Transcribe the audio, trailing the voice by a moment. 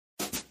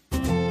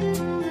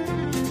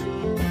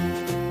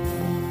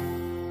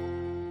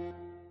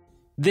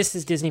This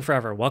is Disney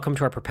Forever. Welcome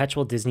to our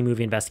perpetual Disney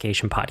movie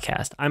investigation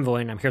podcast. I'm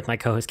Voy, and I'm here with my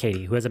co-host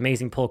Katie, who has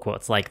amazing pull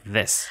quotes like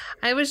this.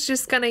 I was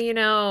just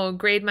gonna,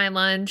 grade my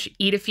lunch,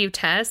 eat a few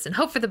tests, and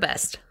hope for the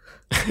best.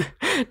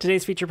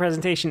 Today's feature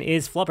presentation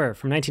is Flubber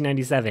from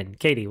 1997.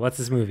 Katie, what's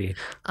this movie?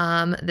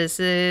 This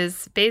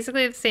is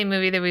basically the same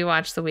movie that we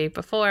watched the week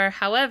before.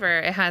 However,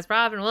 it has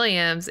Robin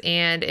Williams,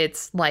 and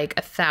it's like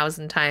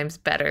 1,000 times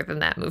better than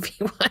that movie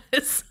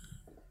was.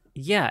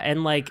 Yeah,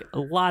 and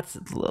lots,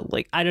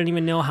 I don't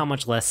even know how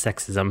much less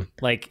sexism.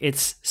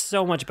 It's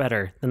so much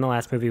better than the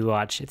last movie we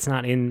watched. It's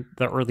not in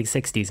the early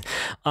 60s.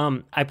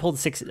 I pulled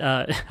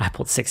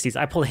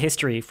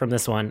history from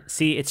this one.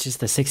 See, it's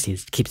just the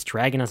 60s. It keeps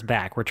dragging us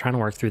back. We're trying to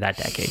work through that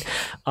decade.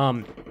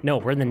 No,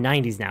 we're in the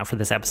 90s now for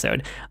this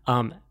episode.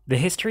 The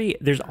history,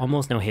 there's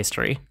almost no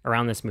history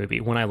around this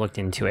movie when I looked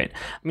into it.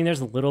 I mean,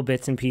 there's little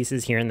bits and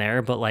pieces here and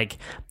there, but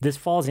this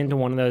falls into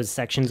one of those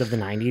sections of the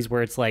 90s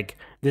where it's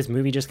this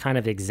movie just kind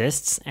of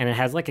exists, and it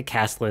has a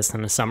cast list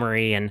and a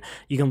summary, and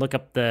you can look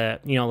up a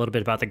little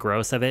bit about the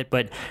gross of it,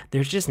 but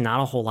there's just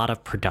not a whole lot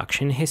of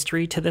production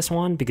history to this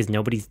one because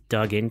nobody's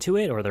dug into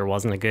it, or there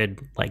wasn't a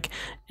good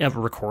a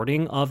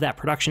recording of that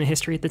production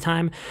history at the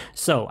time.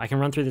 So I can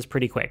run through this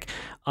pretty quick.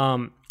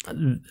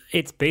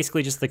 It's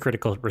basically just the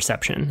critical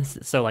reception.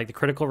 So the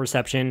critical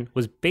reception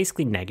was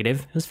basically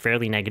negative. It was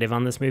fairly negative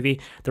on this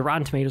movie. The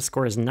Rotten Tomatoes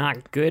score is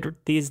not good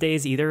these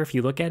days either if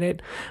you look at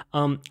it.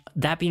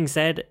 That being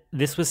said,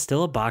 this was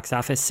still a box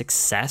office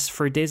success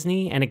for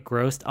Disney, and it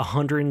grossed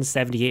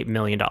 $178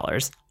 million.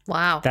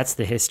 Wow. That's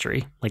the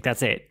history.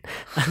 That's it.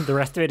 The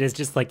rest of it is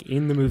just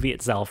in the movie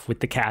itself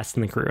with the cast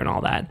and the crew and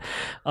all that.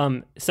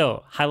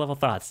 So high level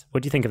thoughts.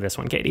 What do you think of this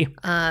one, Katie?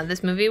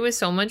 This movie was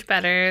so much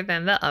better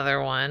than the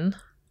other one.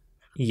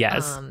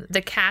 Yes.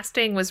 The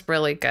casting was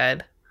really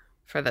good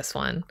for this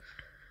one.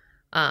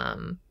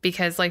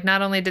 Because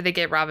not only did they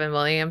get Robin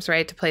Williams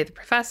right to play the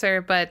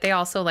professor, but they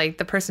also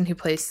the person who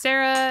plays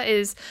Sarah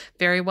is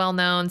very well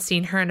known,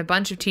 seen her in a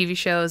bunch of TV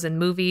shows and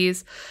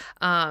movies.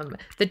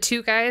 The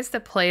two guys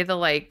that play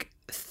the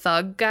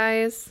thug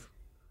guys.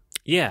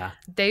 Yeah.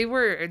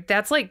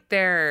 That's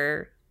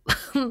their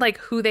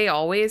who they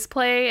always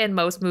play in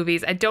most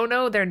movies. I don't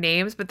know their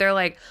names, but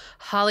they're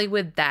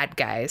Hollywood that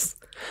guys.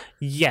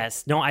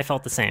 Yes. No, I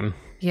felt the same.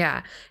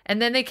 Yeah.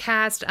 And then they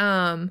cast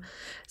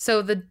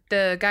so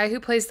the guy who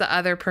plays the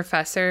other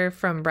professor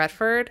from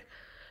Redford,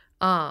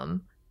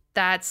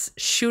 that's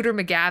Shooter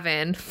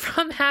McGavin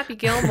from Happy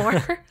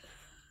Gilmore.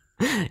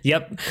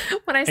 Yep.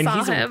 When I saw him. And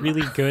he's a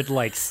really good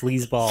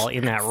sleazeball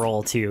in that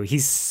role too.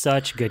 He's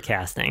such good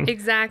casting.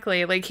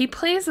 Exactly. He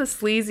plays a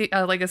sleazy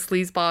a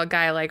sleazeball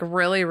guy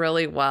really,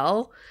 really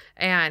well.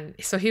 And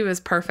so he was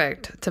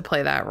perfect to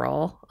play that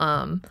role.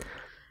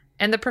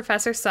 And the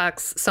professor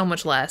sucks so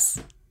much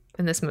less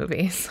in this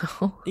movie.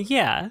 So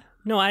yeah.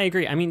 No, I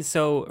agree. I mean,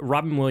 so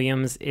Robin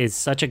Williams is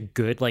such a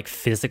good,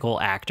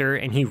 physical actor,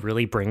 and he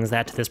really brings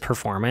that to this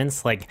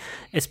performance.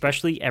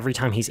 Especially every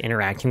time he's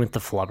interacting with the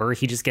flubber,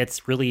 he just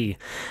gets really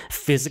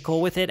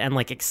physical with it and,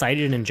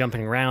 excited and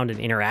jumping around and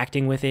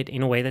interacting with it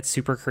in a way that's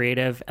super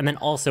creative. And then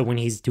also when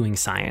he's doing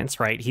science,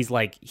 right? He's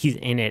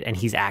in it and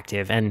he's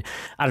active. And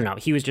I don't know,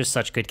 he was just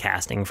such good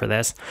casting for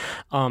this.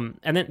 And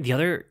then the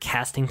other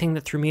casting thing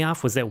that threw me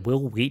off was that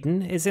Wil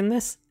Wheaton is in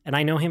this. And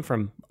I know him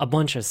from a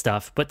bunch of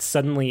stuff, but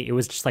suddenly it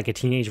was just a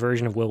teenage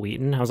version of Wil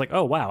Wheaton. I was like,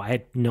 oh, wow, I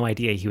had no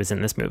idea he was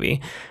in this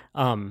movie.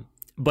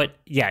 But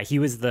yeah,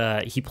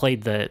 he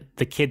played the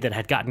kid that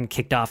had gotten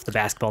kicked off the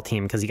basketball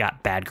team because he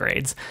got bad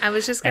grades. I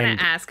was just going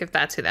to ask if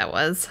that's who that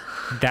was.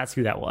 That's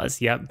who that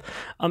was. Yep.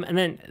 And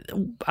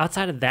then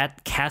outside of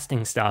that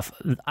casting stuff,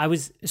 I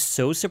was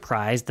so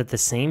surprised that the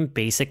same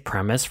basic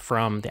premise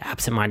from The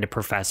Absent-Minded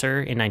Professor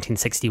in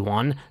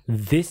 1961,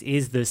 this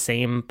is the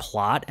same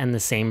plot and the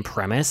same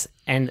premise.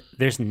 And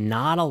there's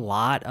not a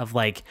lot of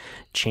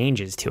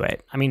changes to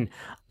it. I mean,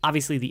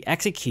 obviously, the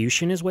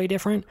execution is way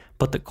different,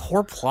 but the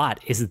core plot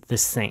is the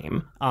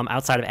same,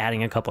 outside of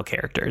adding a couple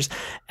characters.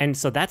 And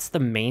so that's the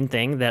main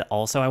thing that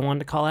also I wanted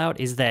to call out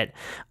is that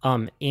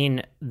in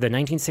the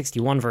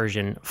 1961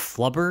 version,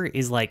 Flubber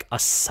is a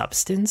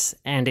substance,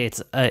 and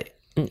it's a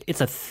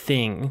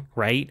thing,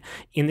 right?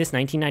 In this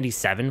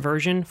 1997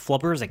 version,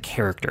 Flubber is a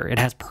character. It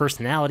has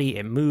personality,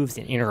 it moves,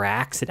 it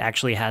interacts. It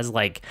actually has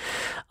I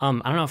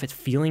don't know if it's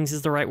feelings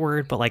is the right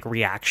word, but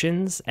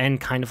reactions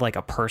and kind of a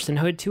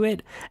personhood to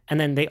it.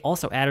 And then they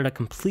also added a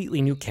completely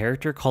new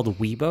character called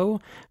Weebo,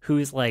 who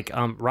is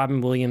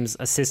Robin Williams'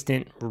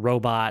 assistant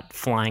robot,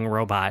 flying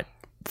robot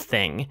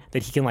thing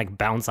that he can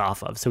bounce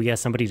off of, so he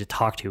has somebody to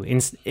talk to,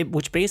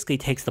 which basically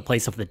takes the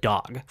place of the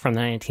dog from the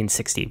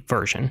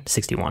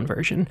 1961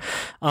 version.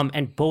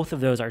 And both of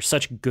those are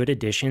such good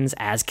additions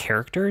as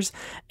characters,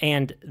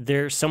 and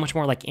they're so much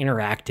more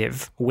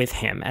interactive with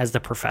him as the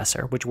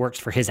professor, which works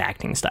for his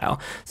acting style.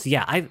 So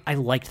yeah, I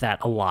liked that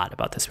a lot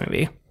about this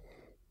movie.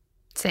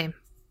 Same.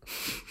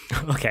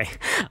 Okay.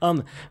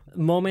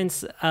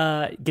 Moments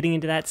getting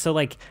into that. So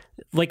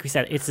like we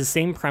said, it's the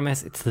same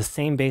premise. It's the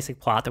same basic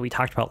plot that we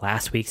talked about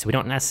last week. So we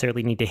don't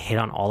necessarily need to hit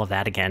on all of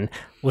that again.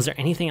 Was there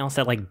anything else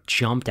that like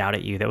jumped out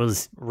at you that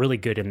was really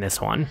good in this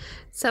one?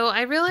 So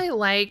I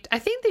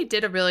think they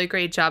did a really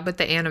great job with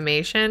the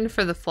animation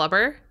for the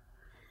flubber.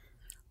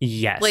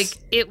 Yes. Like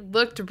it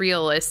looked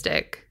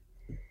realistic.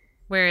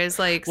 Whereas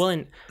like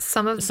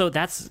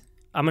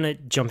I'm going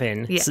to jump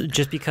in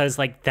just because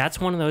like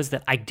that's one of those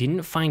that I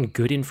didn't find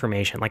good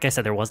information. Like I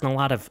said, there wasn't a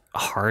lot of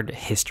hard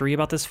history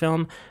about this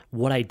film.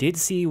 What I did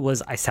see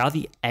was I saw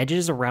the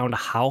edges around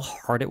how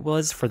hard it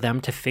was for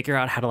them to figure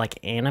out how to like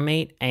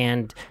animate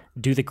and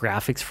do the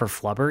graphics for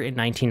Flubber in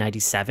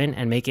 1997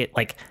 and make it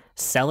like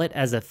sell it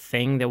as a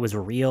thing that was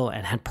real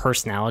and had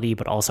personality,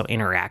 but also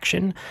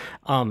interaction.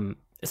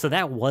 So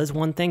that was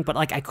one thing, but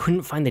like I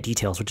couldn't find the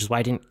details, which is why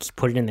I didn't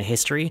put it in the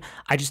history.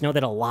 I just know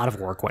that a lot of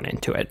work went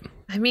into it.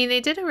 I mean,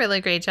 they did a really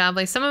great job.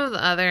 Like some of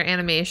the other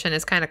animation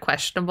is kind of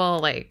questionable.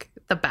 Like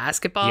the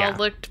basketball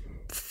looked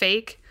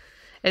fake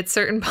at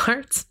certain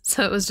parts,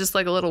 so it was just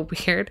like a little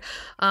weird.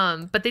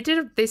 But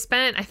they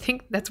spent, I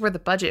think that's where the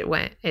budget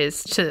went,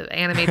 is to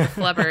animate the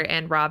Flubber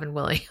and Robin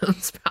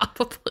Williams,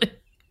 probably.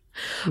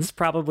 It's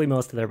probably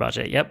most of their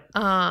budget. Yep.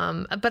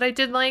 But I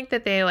did like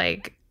that they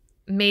like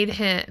made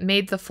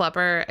the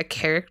Flubber a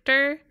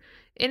character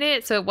in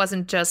it, so it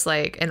wasn't just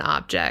like an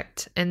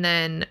object. And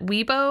then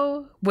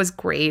Weebo was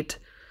great,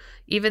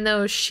 even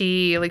though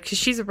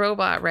she's a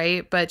robot,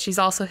 right? But she's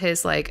also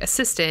his like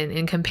assistant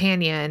and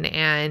companion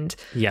and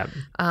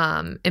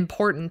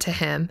important to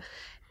him,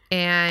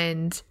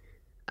 and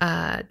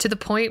to the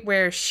point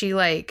where she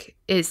like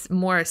is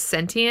more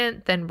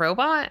sentient than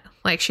robot.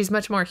 Like she's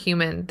much more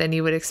human than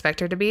you would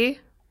expect her to be.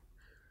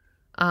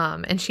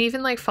 And she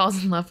even like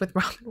falls in love with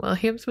Robin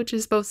Williams, which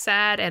is both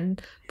sad and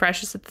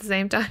precious at the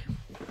same time.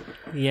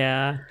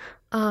 Yeah.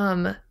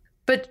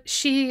 But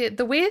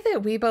the way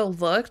that Weebo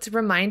looked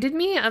reminded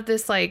me of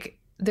this, like,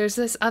 there's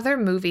this other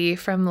movie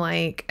from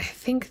like, I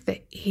think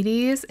the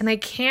 80s, and I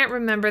can't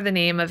remember the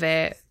name of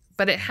it,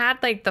 but it had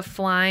like the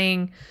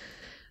flying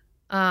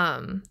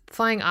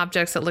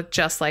objects that look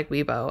just like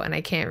Weebo, and I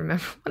can't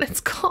remember what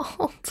it's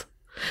called.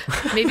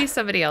 Maybe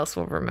somebody else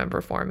will remember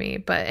for me.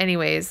 But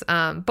anyways,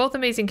 both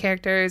amazing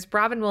characters.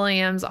 Robin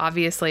Williams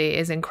obviously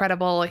is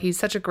incredible. He's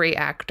such a great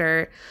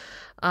actor.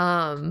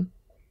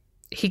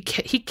 He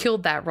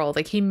killed that role.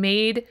 Like he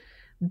made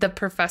the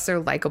professor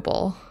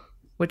likable,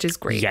 which is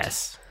great.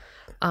 Yes.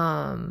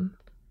 The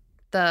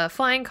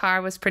flying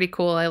car was pretty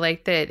cool. I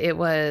liked that it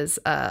was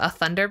a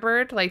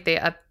Thunderbird. Like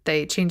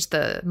they changed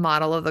the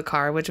model of the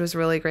car, which was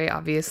really great,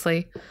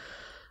 obviously.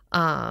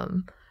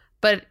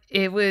 But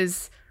it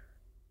was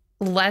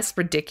less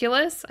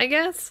ridiculous, I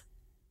guess.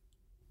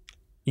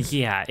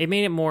 Yeah, it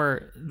made it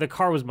more, the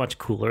car was much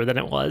cooler than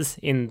it was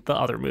in the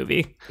other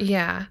movie.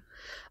 Yeah.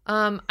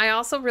 I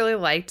also really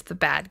liked the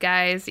bad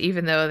guys,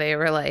 even though they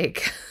were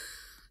like,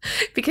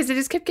 because they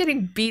just kept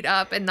getting beat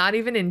up, and not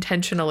even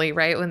intentionally,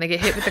 right? When they get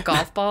hit with the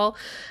golf ball.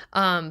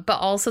 But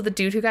also the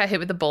dude who got hit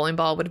with the bowling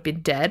ball would have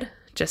been dead.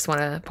 Just want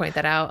to point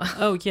that out.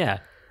 Oh, yeah.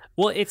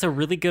 Well, it's a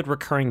really good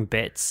recurring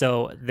bit.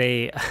 So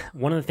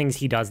one of the things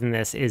he does in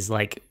this is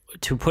like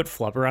to put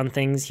flubber on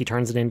things, he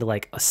turns it into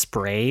like a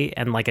spray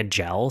and like a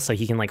gel, so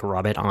he can like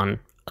rub it on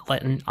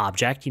an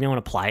object, and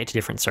apply it to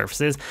different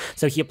surfaces.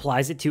 So he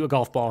applies it to a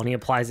golf ball and he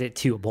applies it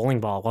to a bowling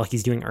ball while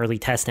he's doing early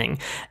testing.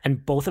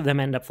 And both of them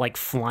end up like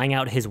flying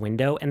out his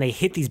window, and they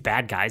hit these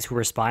bad guys who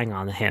are spying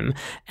on him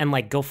and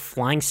like go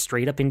flying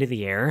straight up into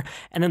the air.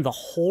 And then the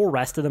whole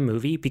rest of the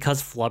movie,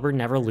 because flubber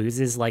never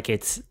loses like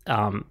it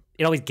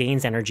always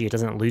gains energy, it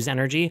doesn't lose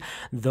energy,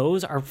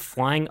 those are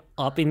flying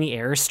up in the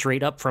air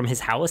straight up from his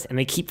house, and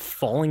they keep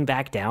falling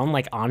back down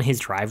like on his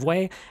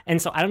driveway.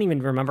 And so I don't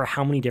even remember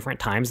how many different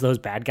times those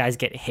bad guys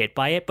get hit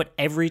by it, but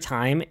every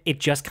time it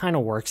just kind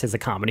of works as a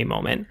comedy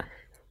moment.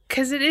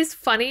 Because it is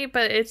funny,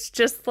 but it's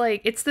just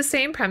like, it's the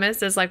same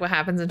premise as like what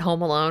happens in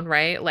Home Alone,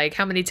 right? Like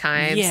how many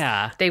times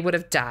they would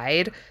have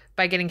died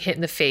by getting hit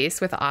in the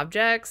face with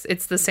objects.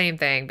 It's the same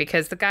thing,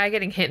 because the guy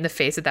getting hit in the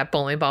face with that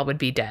bowling ball would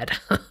be dead.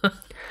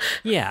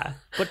 Yeah,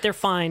 but they're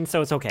fine,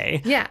 so it's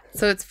okay. Yeah,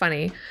 so it's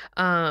funny.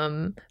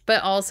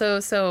 But also,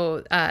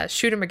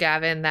 Shooter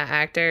McGavin, that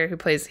actor who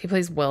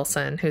plays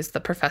Wilson, who's the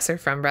professor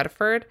from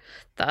Redford,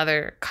 the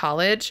other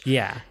college.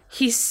 Yeah.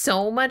 He's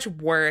so much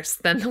worse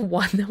than the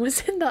one that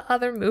was in the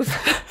other movie.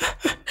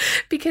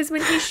 Because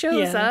when he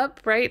shows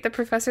up, right, the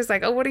professor's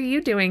like, "Oh, what are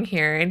you doing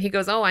here?" And he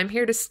goes, "Oh, I'm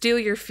here to steal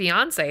your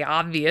fiance,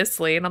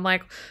 obviously." And I'm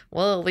like,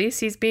 well, at least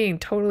he's being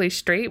totally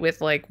straight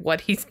with like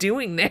what he's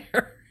doing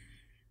there.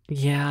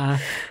 Yeah.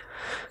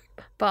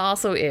 But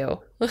also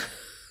ew.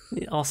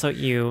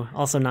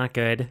 Also not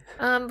good.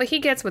 But he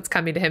gets what's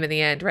coming to him in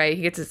the end, right?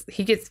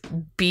 He gets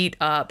beat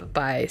up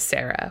by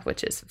Sarah,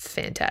 which is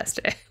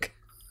fantastic.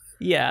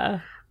 Yeah.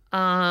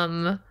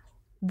 The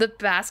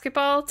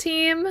basketball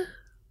team,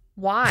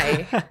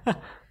 why?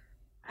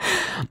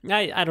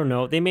 I don't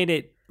know. They made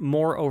it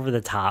more over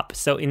the top.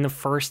 So in the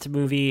first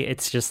movie,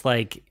 it's just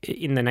like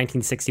in the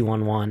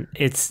 1961 one,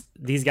 it's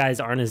these guys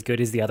aren't as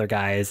good as the other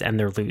guys and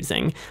they're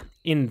losing.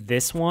 In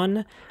this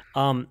one,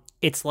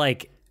 it's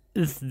like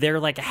they're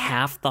like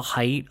half the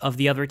height of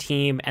the other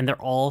team, and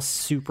they're all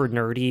super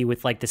nerdy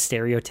with like the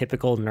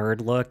stereotypical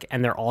nerd look,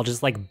 and they're all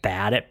just like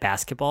bad at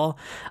basketball.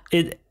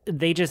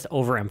 They just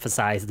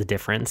overemphasize the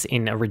difference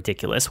in a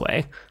ridiculous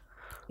way.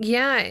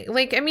 Yeah,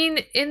 like, I mean,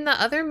 in the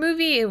other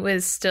movie, it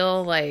was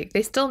still like,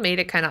 they still made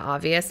it kind of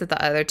obvious that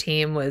the other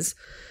team was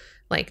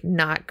like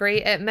not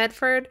great at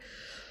Medford.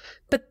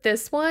 But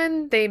this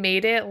one, they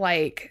made it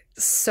like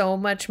so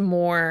much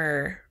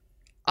more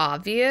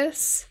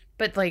obvious,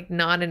 but like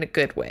not in a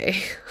good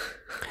way.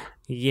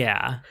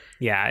 Yeah,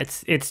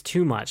 it's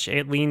too much.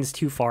 It leans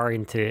too far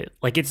into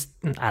like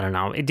I don't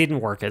know. It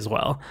didn't work as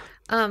well.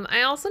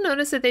 I also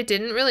noticed that they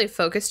didn't really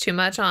focus too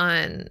much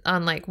on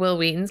like Will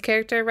Wheaton's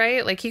character,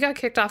 right? Like he got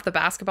kicked off the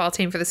basketball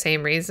team for the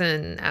same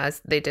reason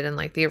as they did in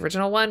like the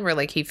original one, where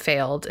like he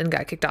failed and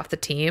got kicked off the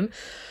team.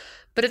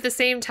 But at the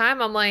same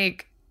time, I'm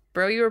like,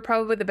 bro, you were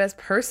probably the best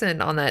person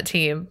on that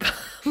team.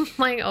 I'm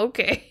like,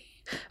 okay.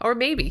 Or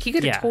maybe he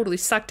could have totally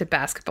sucked at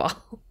basketball.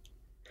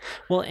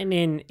 Well, and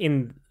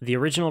in the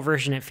original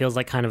version, it feels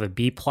like kind of a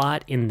B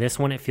plot. In this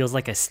one, it feels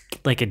like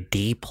a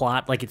D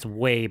plot. Like it's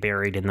way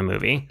buried in the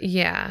movie.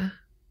 Yeah.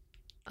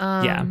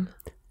 Yeah.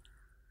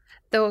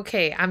 Though,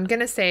 okay, I'm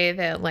gonna say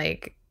that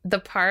like the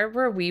part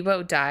where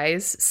Weibo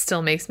dies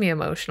still makes me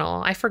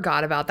emotional. I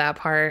forgot about that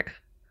part.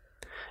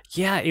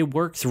 Yeah, it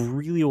works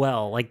really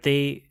well. Like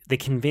they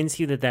convince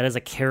you that is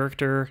a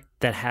character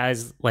that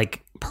has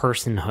like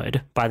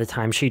personhood by the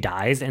time she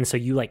dies, and so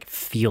you like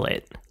feel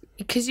it.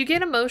 Because you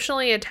get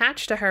emotionally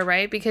attached to her,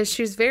 right? Because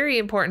she's very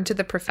important to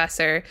the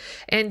professor.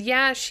 And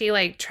yeah, she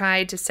like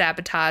tried to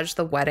sabotage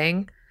the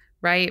wedding,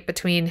 right?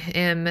 Between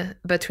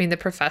the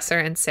professor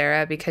and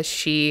Sarah, because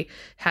she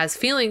has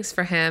feelings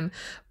for him.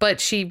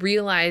 But she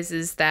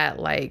realizes that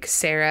like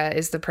Sarah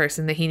is the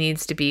person that he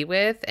needs to be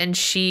with. And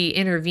she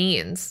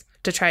intervenes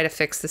to try to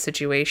fix the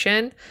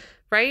situation,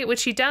 right? Which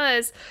she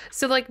does.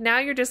 So like now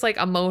you're just like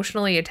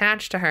emotionally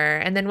attached to her.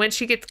 And then when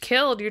she gets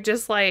killed, you're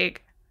just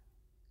like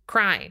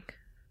crying.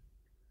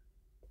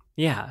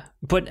 Yeah,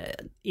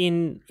 but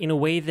in a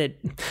way that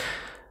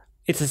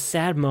it's a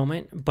sad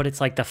moment, but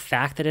it's like the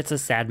fact that it's a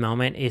sad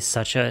moment is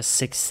such a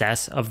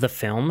success of the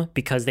film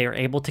because they are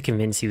able to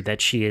convince you that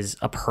she is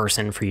a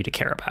person for you to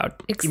care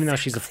about, even though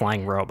she's a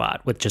flying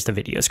robot with just a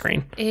video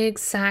screen.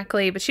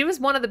 Exactly, but she was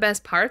one of the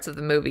best parts of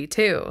the movie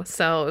too,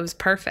 so it was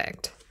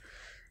perfect.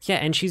 Yeah,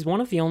 and she's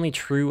one of the only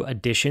true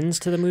additions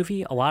to the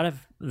movie. A lot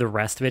of the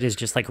rest of it is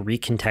just like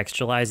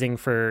recontextualizing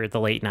for the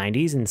late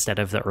 90s instead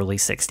of the early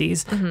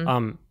 60s.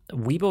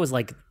 Weibo is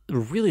like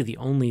really the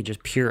only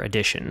just pure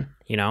addition,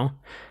 you know,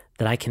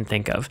 that I can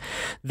think of.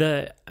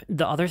 The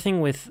other thing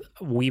with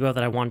Weibo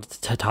that I wanted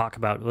to talk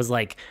about was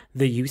like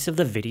the use of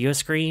the video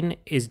screen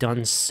is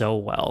done so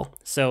well.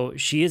 So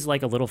she is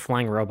like a little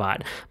flying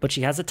robot, but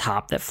she has a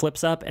top that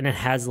flips up and it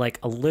has like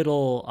a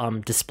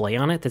little display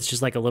on it that's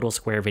just like a little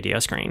square video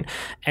screen.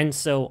 And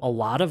so a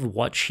lot of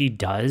what she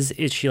does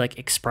is she like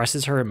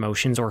expresses her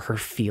emotions or her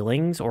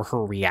feelings or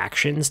her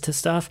reactions to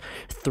stuff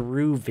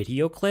through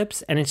video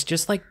clips, and it's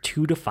just like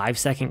 2 to 5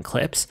 second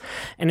clips,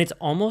 and it's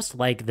almost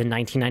like the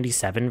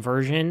 1997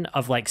 version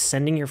of like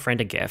sending your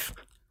friend a GIF,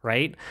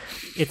 right?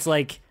 It's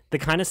like the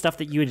kind of stuff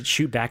that you would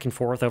shoot back and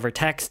forth over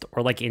text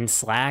or like in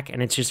Slack,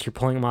 and it's just you're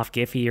pulling them off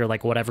Giphy or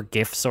like whatever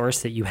GIF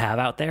source that you have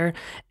out there,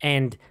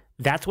 and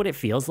that's what it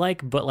feels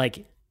like, but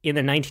like in the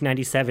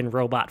 1997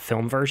 robot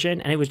film version,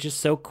 and it was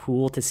just so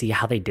cool to see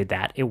how they did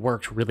that. It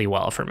worked really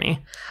well for me.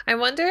 I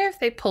wonder if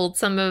they pulled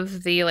some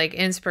of the like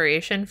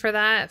inspiration for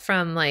that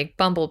from like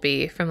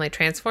Bumblebee from like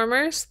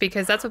Transformers,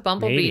 because that's what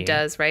Bumblebee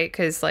does, right?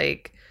 Because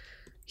like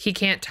he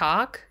can't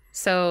talk,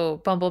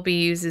 so Bumblebee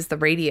uses the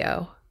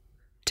radio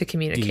to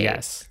communicate.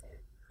 Yes.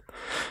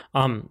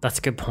 That's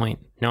a good point.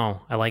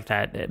 No, I like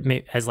that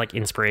as like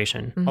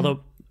inspiration.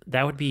 Although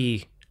that would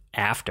be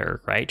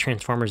after, right?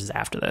 Transformers is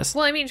after this.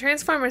 Well, I mean,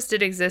 Transformers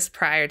did exist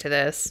prior to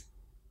this.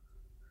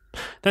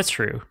 That's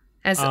true.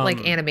 As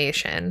like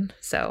animation,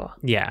 so.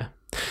 Yeah.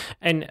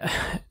 And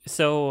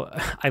so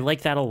I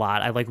like that a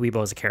lot. I like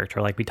Weibo as a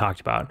character, like we talked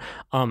about.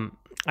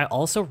 I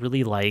also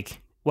really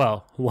like,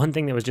 well, one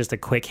thing that was just a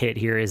quick hit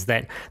here is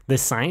that the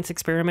science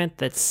experiment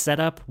that's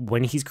set up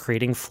when he's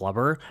creating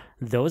Flubber,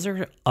 those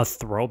are a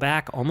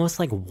throwback almost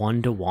like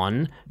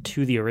 1-to-1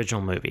 to the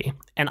original movie.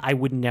 And I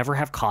would never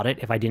have caught it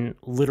if I didn't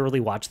literally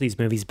watch these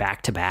movies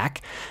back to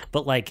back.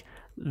 But like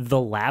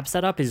the lab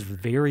setup is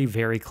very,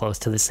 very close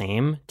to the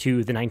same to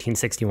the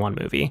 1961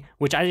 movie,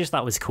 which I just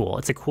thought was cool.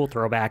 It's a cool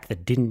throwback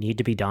that didn't need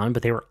to be done,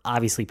 but they were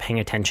obviously paying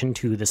attention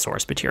to the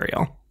source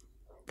material.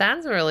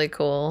 That's really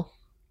cool.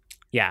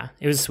 Yeah,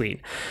 it was sweet.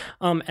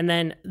 And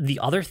then the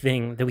other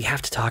thing that we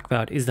have to talk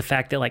about is the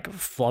fact that like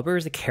Flubber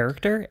is a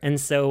character. And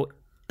so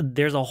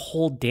there's a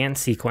whole dance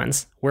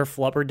sequence where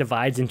Flubber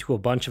divides into a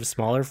bunch of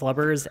smaller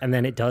Flubbers, and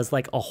then it does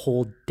like a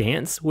whole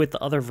dance with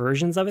other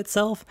versions of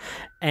itself.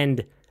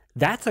 And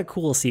that's a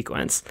cool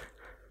sequence.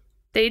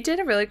 They did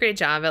a really great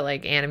job at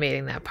like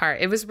animating that part.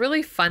 It was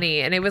really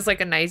funny, and it was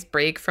like a nice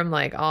break from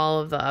like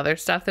all of the other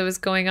stuff that was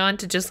going on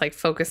to just like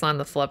focus on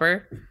the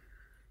Flubber.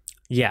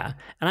 Yeah.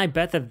 And I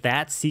bet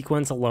that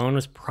sequence alone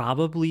was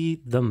probably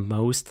the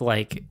most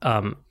like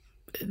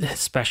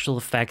special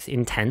effects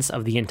intense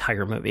of the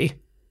entire movie.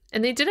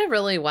 And they did it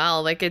really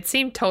well. Like, it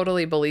seemed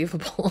totally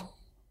believable.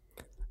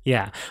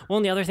 Yeah. Well,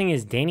 and the other thing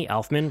is Danny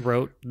Elfman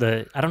wrote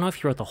I don't know if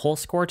he wrote the whole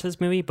score to this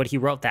movie, but he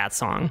wrote that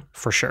song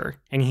for sure.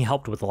 And he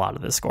helped with a lot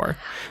of the score.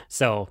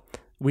 So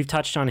we've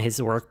touched on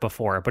his work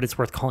before, but it's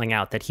worth calling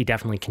out that he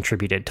definitely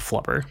contributed to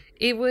Flubber.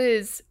 It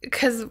was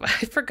because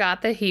I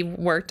forgot that he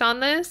worked on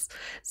this.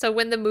 So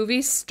when the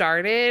movie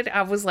started,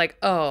 I was like,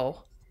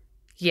 oh,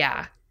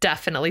 yeah,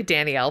 definitely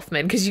Danny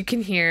Elfman. Because you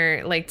can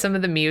hear like some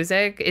of the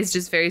music is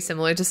just very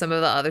similar to some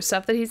of the other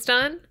stuff that he's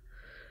done.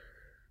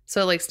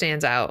 So it like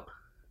stands out.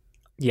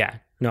 Yeah,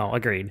 no,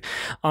 agreed.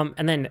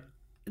 And then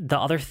the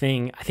other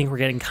thing, I think we're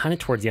getting kind of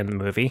towards the end of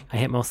the movie. I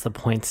hit most of the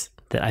points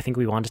that I think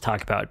we wanted to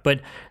talk about,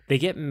 but they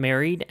get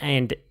married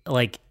and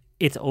like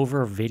it's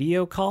over a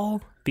video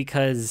call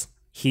because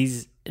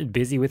he's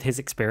busy with his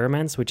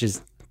experiments, which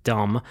is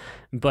dumb,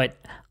 but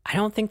I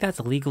don't think that's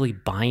legally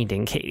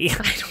binding, Katie.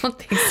 I don't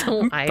think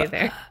so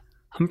either.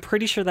 I'm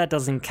pretty sure that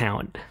doesn't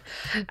count.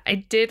 I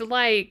did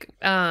like,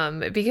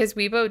 because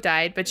Weibo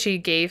died, but she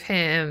gave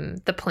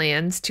him the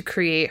plans to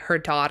create her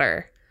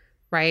daughter,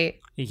 right?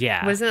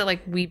 Yeah. Wasn't it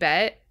like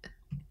Weebet?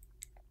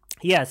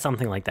 Yeah,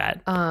 something like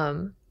that.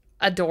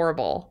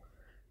 Adorable.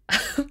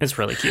 It's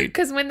really cute.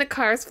 Because when the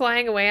car's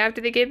flying away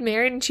after they get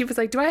married, and she was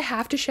like, do I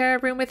have to share a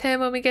room with him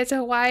when we get to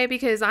Hawaii?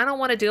 Because I don't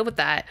want to deal with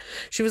that.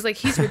 She was like,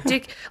 he's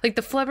ridiculous. Like,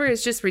 the flubber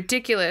is just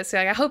ridiculous.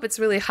 Like, I hope it's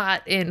really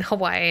hot in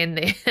Hawaii and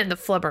the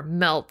flubber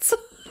melts.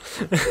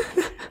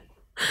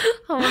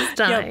 Almost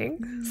dying.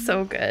 Yep.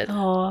 So good.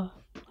 Oh,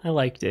 I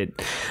liked it.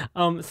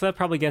 So that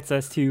probably gets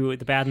us to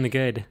the bad and the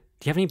good.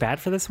 Do you have any bad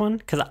for this one?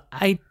 Because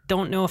I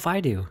don't know if I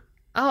do.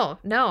 Oh,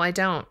 no, I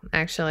don't,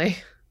 actually.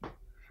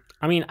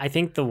 I mean, I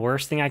think the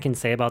worst thing I can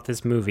say about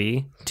this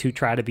movie, to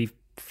try to be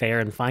fair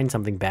and find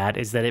something bad,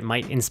 is that it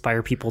might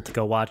inspire people to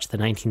go watch the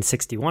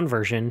 1961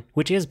 version,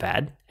 which is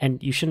bad,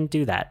 and you shouldn't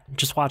do that.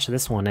 Just watch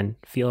this one and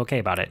feel okay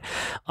about it.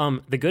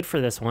 The good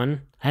for this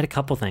one, I had a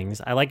couple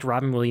things. I liked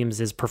Robin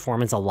Williams'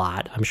 performance a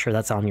lot. I'm sure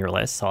that's on your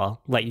list, so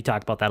I'll let you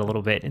talk about that a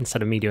little bit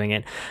instead of me doing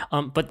it.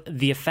 But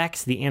the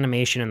effects, the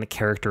animation, and the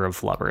character of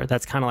Flubber,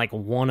 that's kind of like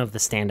one of the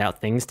standout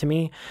things to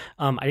me.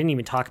 I didn't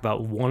even talk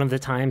about one of the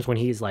times when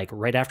he's like,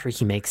 right after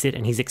he makes it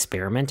and he's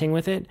experimenting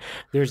with it,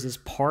 there's this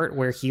part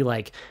where he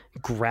like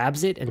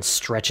grabs it and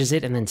stretches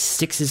it and then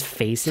sticks his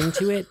face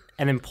into it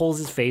and then pulls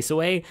his face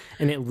away,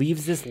 and it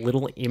leaves this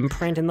little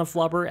imprint in the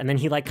flubber, and then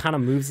he like kind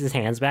of moves his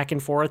hands back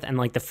and forth, and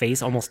like the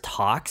face almost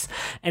talks.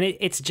 And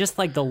it's just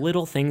like the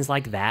little things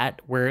like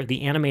that where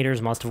the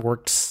animators must have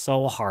worked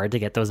so hard to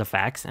get those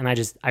effects, and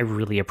I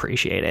really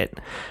appreciate it.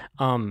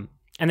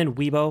 And then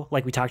Weibo,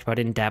 like we talked about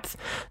in depth,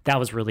 that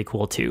was really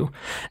cool too.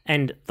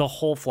 And the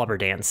whole Flubber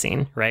dance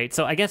scene, right?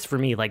 So I guess for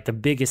me, like the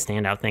biggest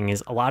standout thing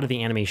is a lot of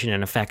the animation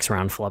and effects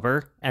around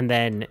Flubber, and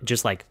then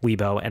just like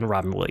Weibo and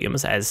Robin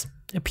Williams as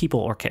people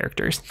or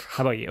characters.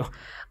 How about you?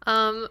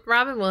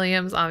 Robin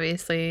Williams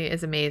obviously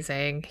is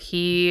amazing.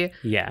 He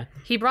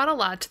brought a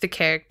lot to the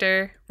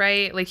character,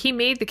 right? Like he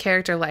made the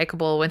character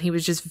likable when he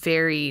was just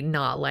very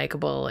not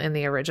likable in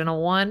the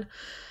original one.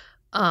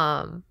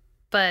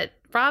 But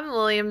Robin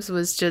Williams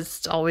was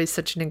just always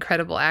such an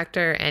incredible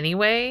actor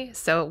anyway,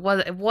 so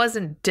it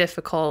wasn't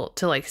difficult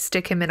to like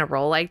stick him in a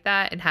role like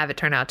that and have it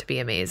turn out to be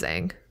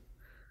amazing.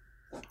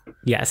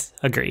 Yes,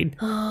 agreed.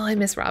 Oh, I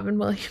miss Robin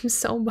Williams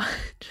so much.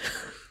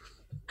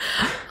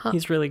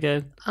 He's really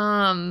good.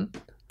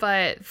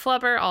 But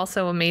Flubber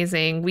also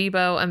amazing.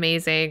 Weibo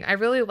amazing. I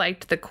really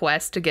liked the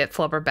quest to get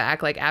Flubber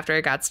back, like after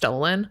it got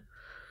stolen.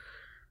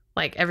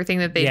 Like everything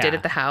that they did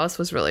at the house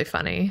was really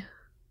funny.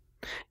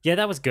 Yeah,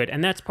 that was good.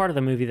 And that's part of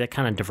the movie that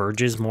kind of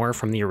diverges more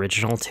from the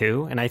original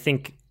too. And I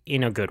think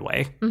in a good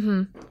way.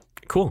 Mm-hmm.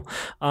 Cool.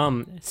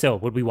 So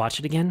would we watch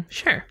it again?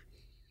 Sure.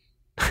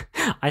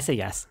 I say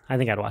yes. I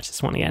think I'd watch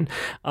this one again.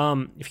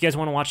 If you guys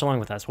want to watch along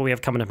with us, what we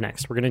have coming up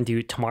next, we're going to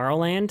do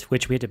Tomorrowland,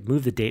 which we had to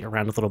move the date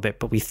around a little bit,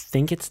 but we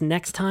think it's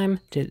next time.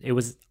 It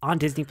was on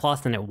Disney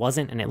Plus, and it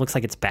wasn't, and it looks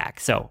like it's back.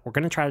 So we're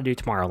going to try to do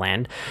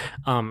Tomorrowland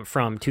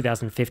from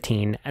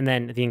 2015, and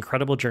then The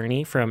Incredible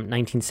Journey from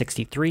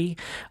 1963.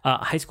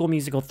 High School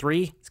Musical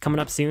 3 is coming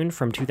up soon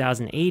from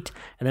 2008,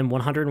 and then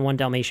 101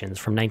 Dalmatians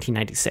from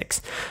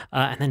 1996.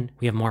 And then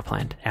we have more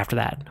planned after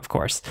that, of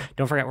course.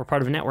 Don't forget, we're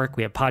part of a network.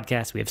 We have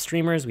podcasts, we have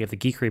streamers, we have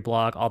the Geekery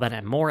blog, all that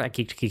and more at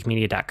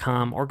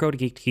geek2geekmedia.com, or go to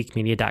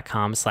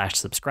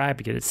geek2geekmedia.com/subscribe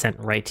to get it sent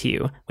right to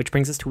you. Which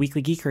brings us to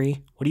Weekly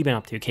Geekery. What have you been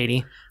up to,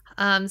 Katie?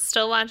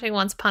 Still watching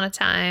Once Upon a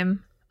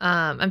Time.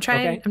 I'm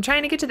trying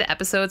to get to the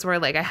episodes where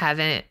like I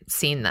haven't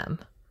seen them.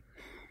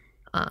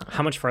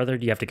 How much farther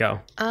do you have to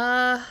go?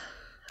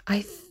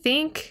 I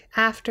think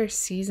after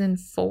season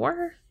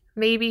 4,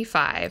 maybe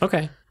 5.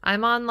 Okay.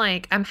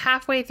 I'm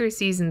halfway through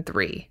season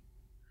 3.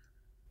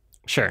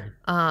 Sure.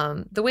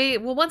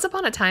 Once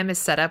Upon a Time is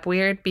set up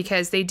weird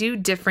because they do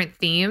different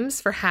themes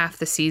for half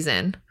the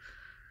season.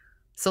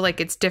 So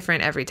like it's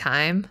different every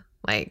time.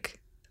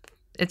 Like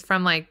it's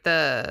from like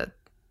the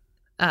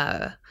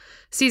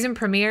season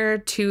premiere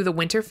to the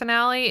winter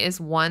finale is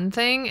one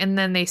thing, and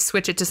then they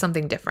switch it to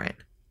something different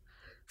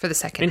for the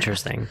second.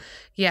 Interesting. Half.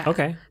 Yeah.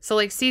 Okay. So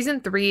like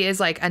season 3 is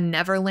like a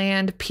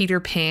Neverland Peter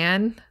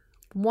Pan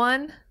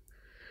one.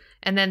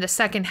 And then the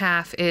second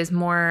half is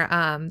more,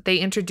 they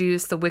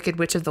introduce the Wicked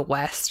Witch of the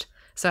West.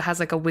 So it has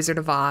like a Wizard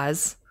of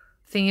Oz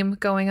theme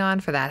going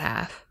on for that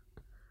half.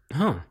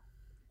 Huh.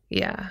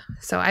 Yeah.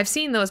 So I've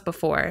seen those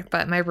before,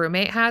 but my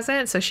roommate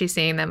hasn't. So she's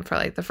seeing them for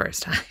like the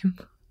first time.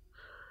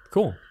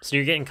 Cool. So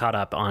you're getting caught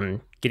up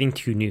on getting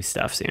to new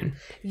stuff soon.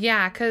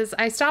 Yeah, because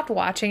I stopped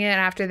watching it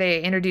after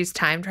they introduced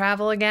time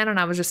travel again, and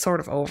I was just sort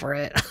of over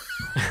it.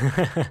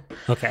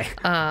 Okay.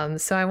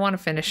 So I want to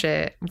finish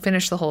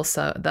the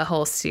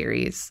whole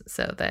series,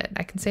 so that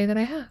I can say that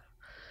I have.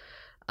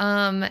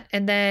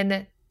 And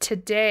then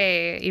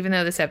today, even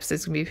though this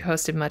episode's gonna be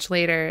posted much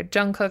later,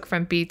 Jungkook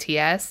from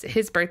BTS,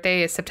 his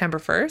birthday is September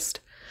 1st.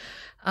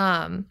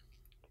 And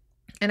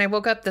I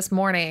woke up this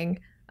morning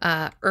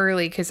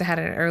early because I had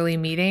an early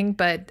meeting,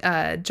 but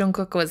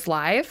Jungkook was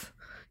live.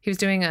 He was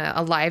doing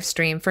a live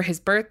stream for his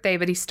birthday,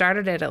 but he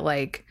started it at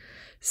like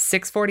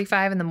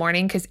 6:45 in the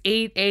morning because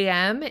 8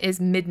 a.m. is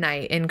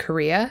midnight in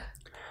Korea.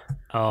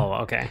 Oh,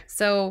 okay.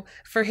 So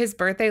for his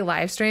birthday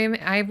live stream,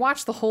 I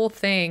watched the whole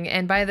thing,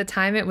 and by the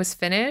time it was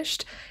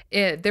finished,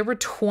 there were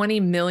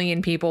 20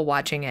 million people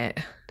watching it.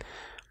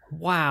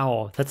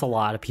 Wow, that's a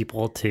lot of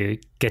people to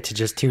get to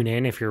just tune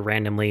in if you're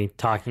randomly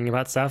talking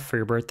about stuff for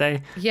your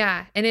birthday.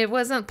 Yeah, and it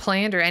wasn't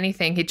planned or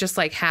anything. It just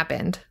like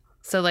happened.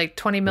 So like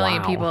 20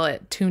 million people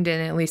tuned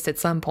in at least at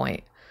some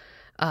point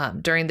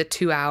during the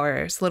 2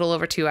 hours, little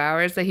over 2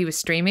 hours that he was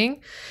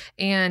streaming.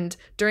 And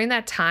during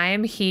that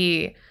time,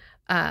 he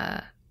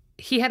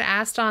had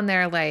asked on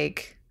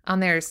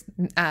their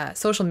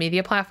social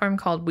media platform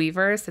called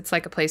Weverse. It's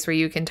like a place where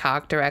you can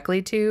talk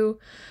directly to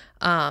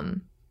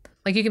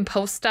like you can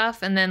post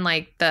stuff, and then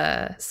like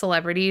the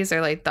celebrities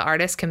or like the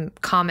artists can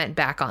comment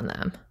back on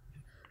them.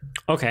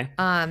 Okay.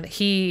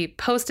 He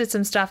posted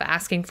some stuff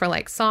asking for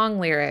like song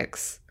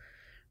lyrics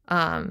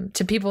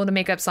to people to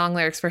make up song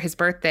lyrics for his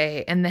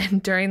birthday. And then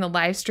during the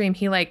live stream,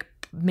 he like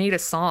made a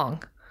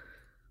song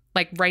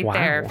like right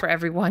there for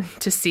everyone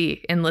to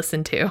see and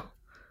listen to.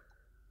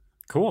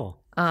 Cool.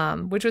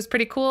 Which was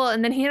pretty cool.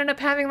 And then he ended up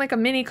having like a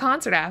mini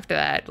concert after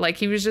that. Like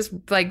he was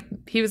like,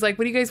 what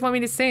do you guys want me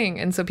to sing?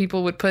 And so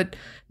people would put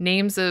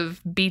names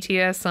of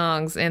BTS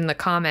songs in the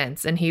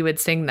comments and he would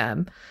sing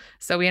them.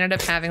 So we ended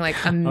up having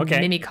like a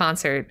mini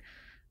concert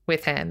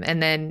with him.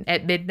 And then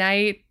at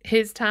midnight,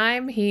 his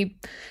time, he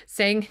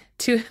sang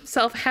to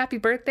himself, "Happy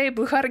Birthday,"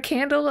 blew out a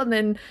candle, and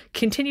then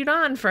continued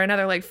on for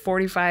another like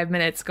 45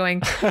 minutes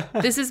going,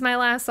 "This is my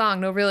last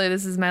song. No, really,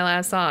 this is my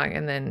last song."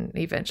 And then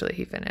eventually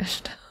he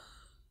finished.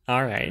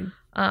 All right.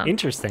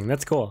 Interesting.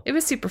 That's cool. It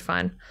was super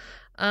fun.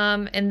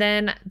 And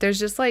then there's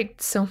just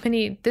like so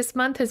many, this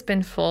month has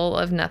been full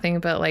of nothing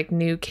but like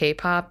new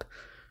K-pop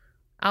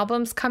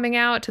albums coming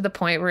out to the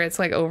point where it's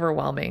like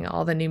overwhelming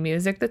all the new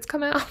music that's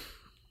come out.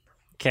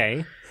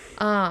 Okay.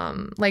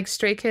 Like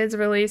Stray Kids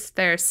released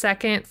their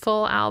second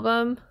full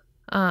album,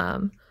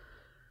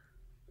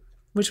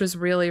 which was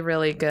really,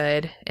 really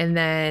good. And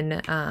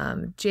then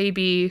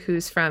JB,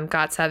 who's from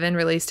GOT7,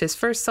 released his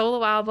first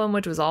solo album,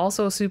 which was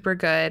also super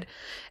good.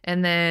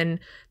 And then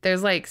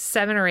there's like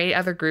 7 or 8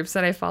 other groups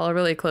that I follow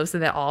really closely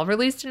that all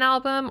released an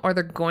album, or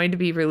they're going to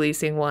be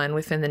releasing one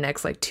within the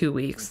next like 2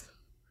 weeks.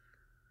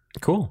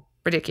 Cool.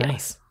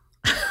 Ridiculous.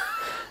 Nice.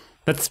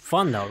 That's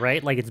fun though,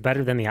 right? Like it's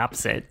better than the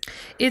opposite.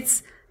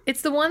 It's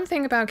the one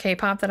thing about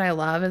K-pop that I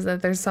love is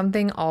that there's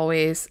something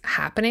always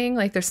happening.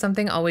 Like there's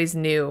something always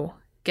new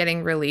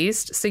getting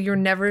released, so you're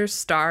never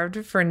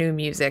starved for new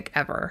music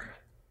ever.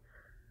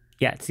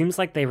 Yeah, it seems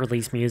like they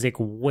release music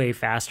way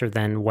faster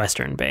than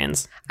Western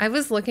bands. I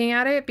was looking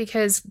at it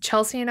because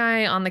Chelsea and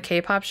I on the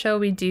K-pop show,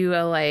 we do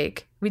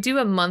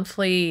a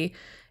monthly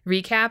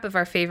recap of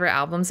our favorite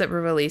albums that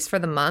were released for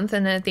the month,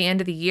 and then at the end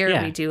of the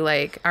year we do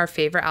like our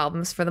favorite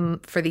albums for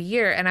the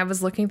year. And I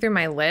was looking through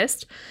my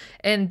list,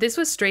 and this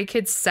was Stray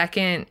Kids'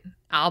 second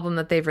album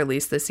that they've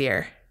released this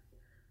year.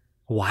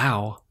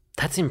 Wow,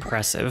 that's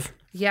impressive.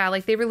 Yeah,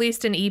 like they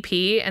released an EP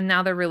and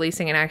now they're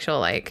releasing an actual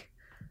like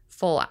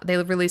they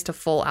released a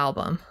full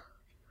album.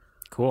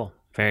 Cool.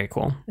 Very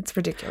cool. It's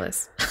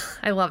ridiculous.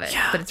 I love it,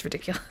 but it's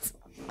ridiculous.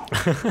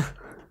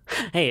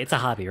 Hey, it's a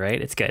hobby, right?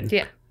 It's good.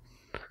 Yeah.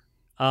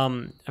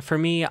 For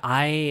me,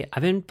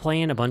 I've been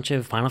playing a bunch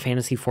of Final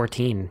Fantasy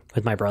 14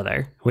 with my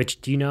brother.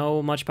 Which, do you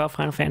know much about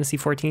Final Fantasy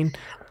 14?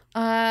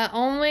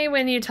 Only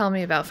when you tell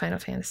me about Final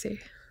Fantasy.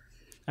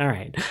 All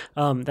right.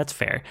 That's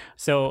fair.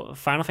 So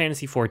Final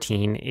Fantasy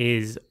 14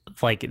 is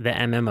like the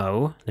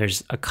MMO.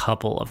 There's a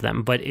couple of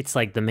them, but it's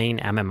like the main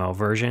MMO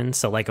version.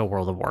 So like a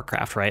World of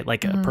Warcraft, right?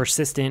 Like a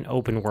persistent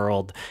open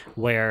world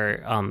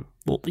where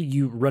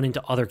you run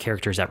into other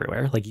characters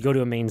everywhere. Like you go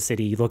to a main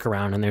city, you look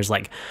around, and there's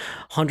like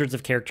hundreds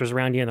of characters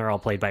around you, and they're all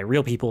played by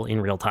real people in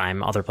real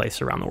time, other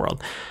places around the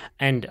world.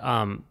 And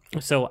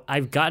so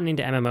I've gotten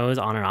into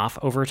MMOs on and off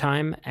over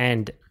time,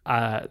 and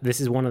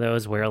This is one of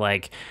those where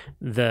like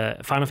the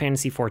Final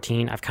Fantasy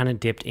 14, I've kind of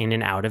dipped in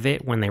and out of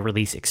it when they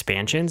release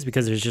expansions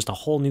because there's just a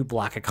whole new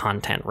block of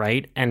content,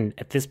 right? And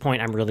at this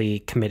point, I'm really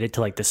committed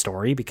to like the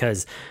story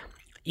because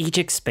each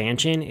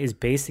expansion is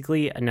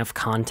basically enough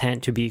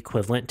content to be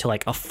equivalent to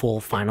like a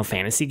full Final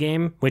Fantasy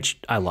game, which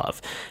I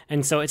love.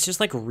 And so it's just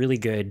like really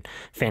good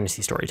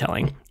fantasy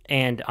storytelling.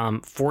 And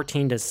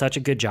 14 does such a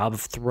good job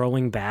of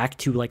throwing back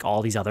to like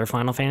all these other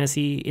Final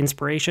Fantasy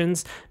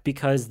inspirations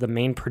because the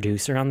main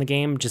producer on the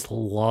game just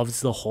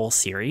loves the whole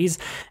series.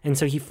 And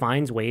so he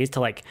finds ways to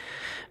like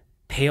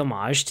pay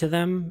homage to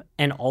them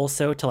and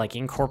also to like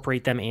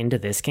incorporate them into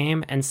this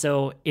game. And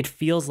so it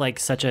feels like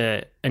such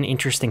an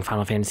interesting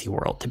Final Fantasy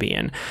world to be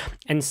in.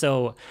 And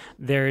so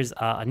there's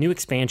a new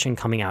expansion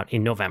coming out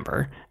in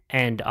November.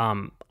 And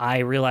I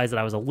realized that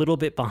I was a little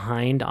bit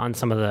behind on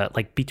some of the,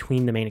 like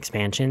between the main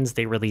expansions,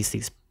 they release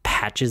these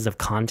patches of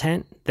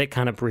content that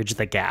kind of bridge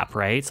the gap,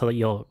 right? So that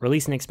you'll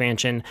release an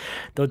expansion,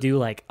 they'll do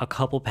like a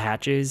couple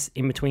patches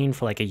in between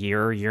for like a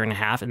year and a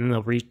half, and then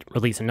they'll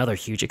release another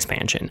huge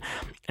expansion.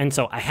 And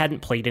so I hadn't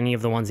played any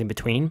of the ones in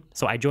between.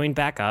 So I joined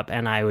back up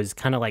and I was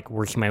kind of like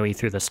working my way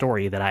through the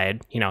story that I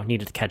had,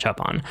 needed to catch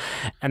up on.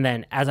 And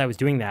then as I was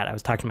doing that, I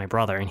was talking to my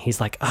brother and he's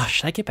like, oh,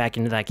 should I get back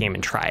into that game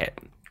and try it?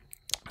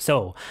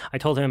 So I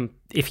told him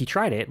if he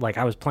tried it, like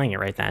I was playing it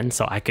right then,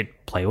 so I could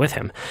play with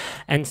him.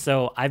 And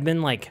so I've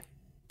been like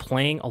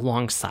playing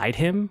alongside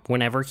him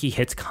whenever he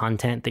hits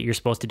content that you're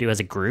supposed to do as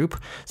a group.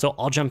 So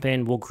I'll jump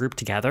in, we'll group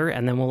together,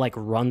 and then we'll like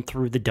run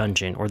through the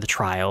dungeon or the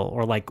trial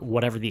or like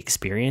whatever the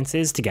experience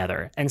is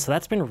together. And so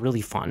that's been really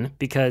fun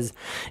because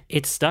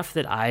it's stuff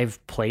that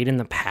I've played in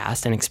the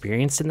past and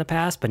experienced in the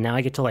past, but now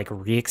I get to like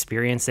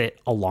re-experience it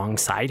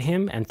alongside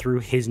him and through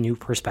his new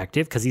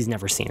perspective because he's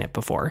never seen it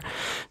before.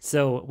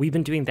 So we've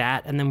been doing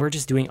that, and then we're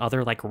just doing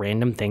other like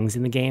random things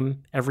in the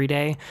game every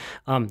day.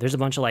 There's a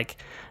bunch of like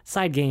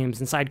side games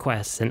and side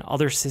quests and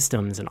other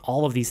systems and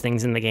all of these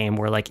things in the game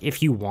where like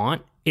if you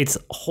want, it's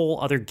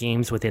whole other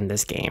games within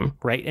this game,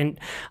 right? And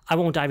I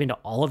won't dive into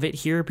all of it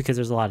here because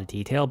there's a lot of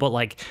detail, but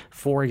like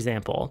for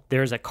example,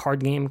 there's a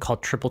card game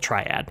called Triple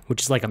Triad,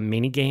 which is like a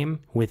mini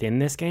game within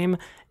this game.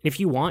 If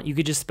you want, you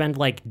could just spend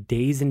like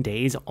days and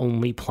days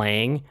only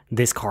playing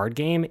this card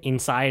game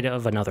inside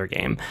of another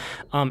game.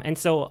 And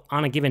so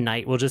on a given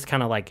night, we'll just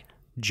kind of like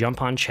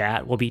jump on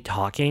chat, we'll be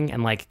talking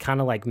and like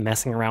kind of like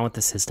messing around with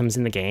the systems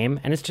in the game,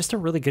 and it's just a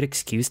really good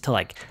excuse to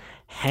like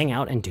hang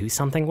out and do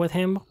something with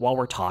him while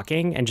we're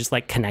talking and just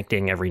like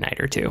connecting every night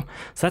or two.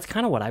 So that's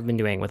kind of what I've been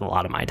doing with a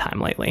lot of my time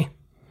lately.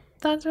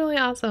 That's really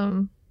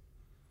awesome.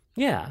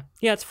 Yeah,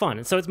 it's fun.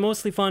 And so it's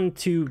mostly fun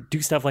to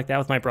do stuff like that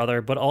with my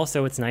brother, but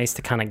also it's nice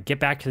to kind of get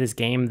back to this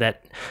game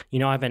that,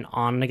 I've been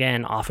on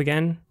again, off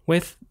again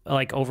with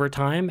like over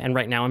time, and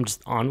right now I'm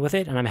just on with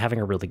it and I'm having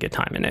a really good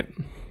time in it.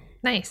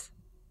 Nice.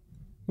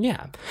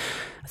 Yeah,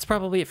 that's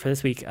probably it for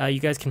this week. You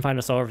guys can find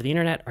us all over the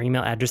internet. Our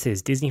email address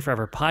is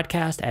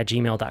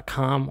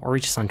disneyforeverpodcast@gmail.com or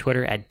reach us on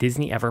Twitter at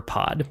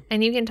DisneyEverPod.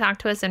 And you can talk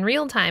to us in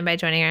real time by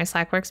joining our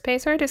Slack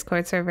workspace or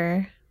Discord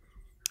server.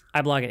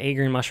 I blog at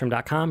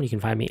agreenmushroom.com. You can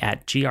find me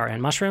at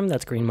grnmushroom.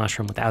 That's green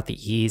mushroom without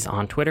the E's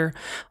on Twitter.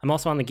 I'm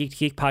also on the Geek to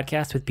Geek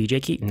podcast with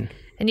BJ Keaton.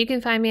 And you can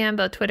find me on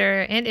both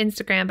Twitter and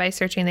Instagram by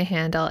searching the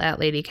handle at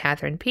Lady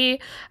Catherine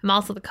P. I'm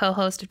also the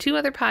co-host of 2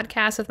 other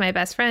podcasts with my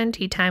best friend,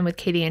 Tea Time with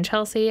Katie and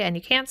Chelsea, and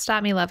You Can't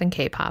Stop Me Loving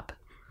K-Pop.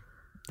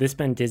 This has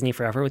been Disney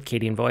Forever with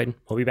Katie and Void.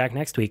 We'll be back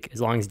next week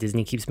as long as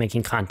Disney keeps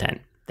making content.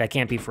 That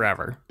can't be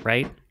forever,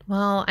 right?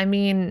 Well, I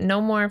mean,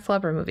 no more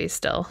Flubber movies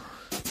still.